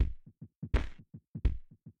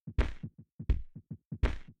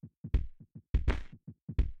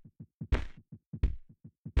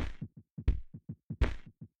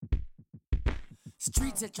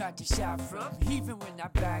Streets I tried to shout from, even when I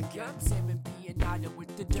back up. Sam and B and Ida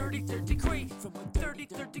with the dirty third degree. From a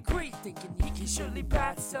 33rd degree, thinking he can surely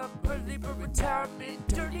pass up early for retirement.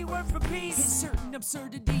 Dirty word for peace. Certain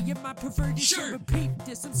absurdity in my perverted Sure. repeat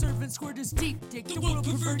this. I'm serving squirters deep dick. The one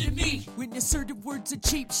perverted me. When assertive words are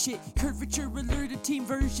cheap shit. Curvature alert, a team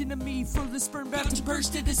version of me. Full of sperm about to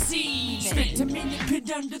burst at the seams. Spent a minute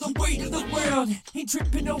pinned under the weight of the world. Ain't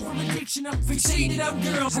tripping over addiction, I'm fixated on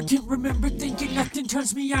girls. I can't remember thinking nothing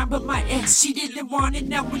turns me on but my ex. She didn't want it,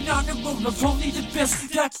 now we're on a roll of only the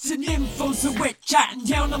best. That's an info, so wet, jotting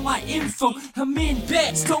down on my info. I'm in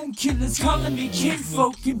bed, stone killers calling me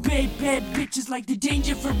kinfolk. In bed, bad bitches like the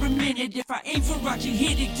danger for a minute. If I aim for rock, you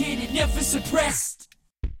hit it, get it, never suppressed.